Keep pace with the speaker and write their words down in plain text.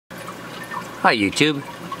Hi YouTube,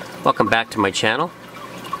 welcome back to my channel.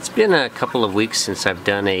 It's been a couple of weeks since I've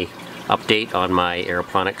done a update on my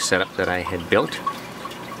aeroponics setup that I had built.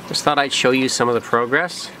 Just thought I'd show you some of the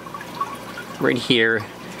progress. Right here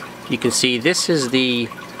you can see this is the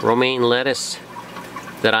romaine lettuce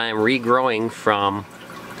that I am regrowing from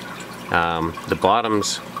the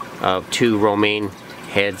bottoms of two romaine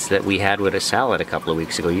heads that we had with a salad a couple of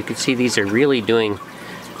weeks ago. You can see these are really doing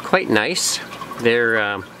quite nice.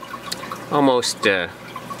 They're almost 6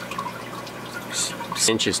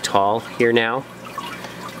 inches tall here now.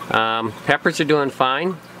 Peppers are doing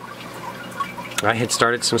fine. I had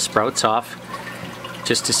started some sprouts off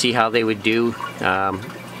just to see how they would do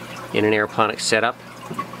in an aeroponic setup.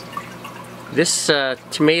 This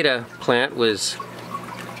tomato plant was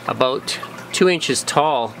about 2 inches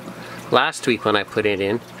tall last week when I put it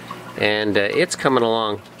in, and it's coming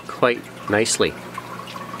along quite nicely.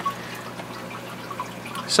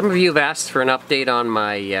 Some of you have asked for an update on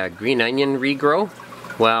my green onion regrow.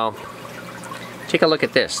 Well, take a look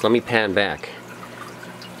at this. Let me pan back.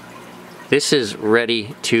 This is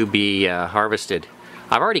ready to be harvested.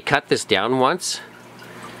 I've already cut this down once,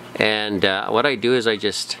 and what I do is I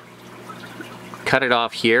just cut it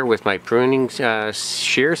off here with my pruning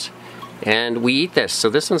shears, and we eat this. So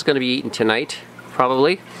this one's going to be eaten tonight,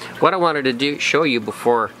 probably. What I wanted to show you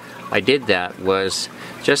before I did that was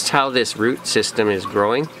just how this root system is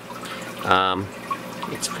growing.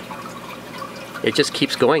 It just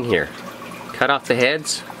keeps going here. Cut off the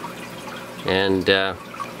heads and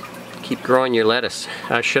keep growing your lettuce.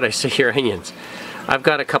 Should I say your onions? I've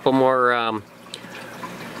got a couple more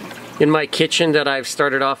in my kitchen that I've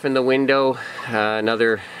started off in the window.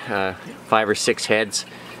 Another 5 or 6 heads.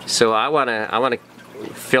 So I wanna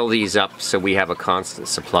fill these up so we have a constant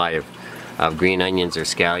supply of green onions or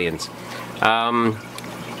scallions.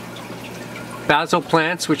 Basil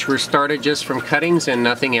plants, which were started just from cuttings and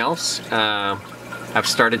nothing else, I've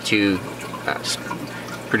started to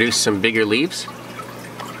produce some bigger leaves.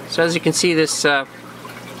 So as you can see, this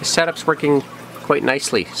setup's working quite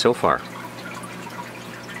nicely so far.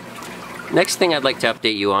 Next thing I'd like to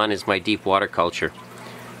update you on is my deep water culture.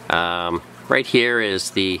 Right here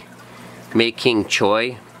is the making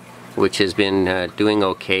choy, which has been doing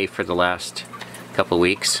okay for the last couple of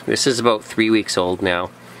weeks. This is about 3 weeks old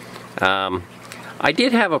now. I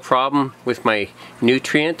did have a problem with my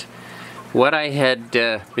nutrient. What I had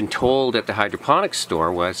been told at the hydroponics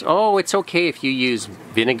store was, oh, it's okay if you use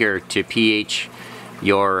vinegar to pH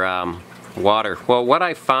your water. Well, what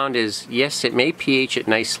I found is, yes, it may pH it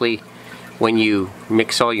nicely when you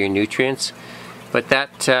mix all your nutrients, but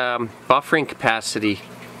that buffering capacity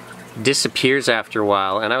disappears after a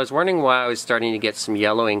while, and I was wondering why I was starting to get some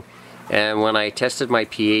yellowing, and when I tested my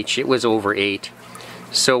pH it was over 8.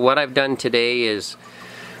 So what I've done today is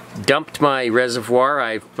dumped my reservoir.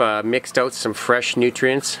 I've mixed out some fresh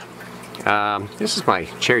nutrients. This is my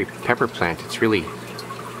cherry pepper plant. It's really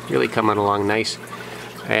coming along nice.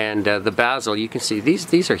 And the basil, you can see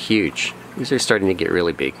these are huge. These are starting to get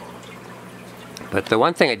really big. But the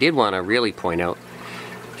one thing I did want to really point out,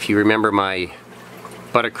 if you remember my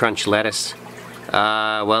butter crunch lettuce,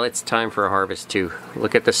 well, it's time for a harvest too.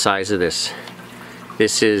 Look at the size of this.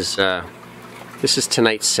 This is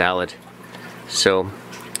tonight's salad. So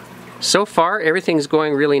far everything's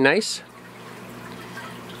going really nice,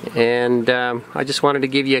 and I just wanted to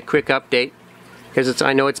give you a quick update because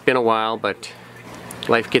I know it's been a while, but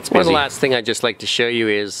life gets busy. Well, the last thing I'd just like to show you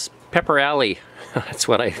is Pepper Alley. That's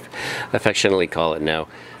what I affectionately call it now.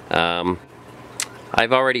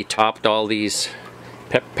 I've already topped all these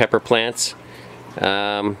pepper plants.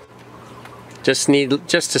 Just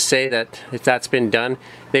to say that if that's been done,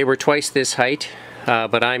 they were twice this height,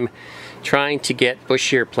 but I'm trying to get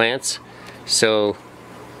bushier plants, so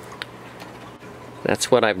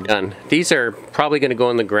that's what I've done. These are probably going to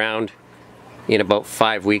go in the ground in about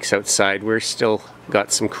 5 weeks outside. We're still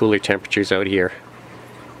got some cooler temperatures out here,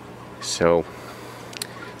 so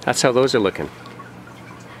that's how those are looking.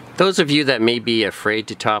 Those of you that may be afraid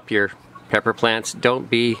to top your pepper plants,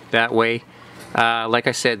 don't be that way. Like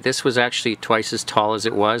I said, this was actually twice as tall as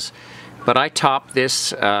it was, but I topped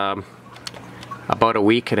this about a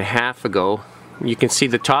week and a half ago. You can see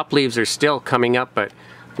the top leaves are still coming up, but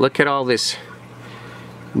look at all this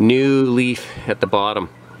new leaf at the bottom.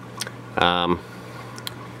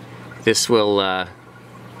 This will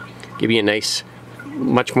give you a nice,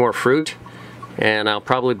 much more fruit, and I'll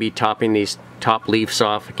probably be topping these top leaves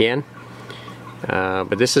off again.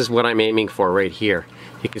 But this is what I'm aiming for right here.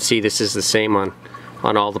 You can see this is the same on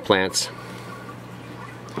all the plants.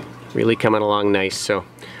 Really coming along nice. So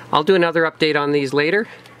I'll do another update on these later,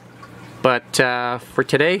 but for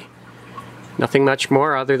today, Nothing much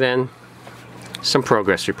more other than some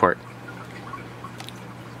progress report.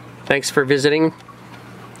 Thanks for visiting.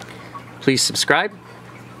 Please subscribe,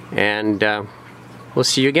 and we'll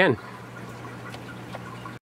see you again.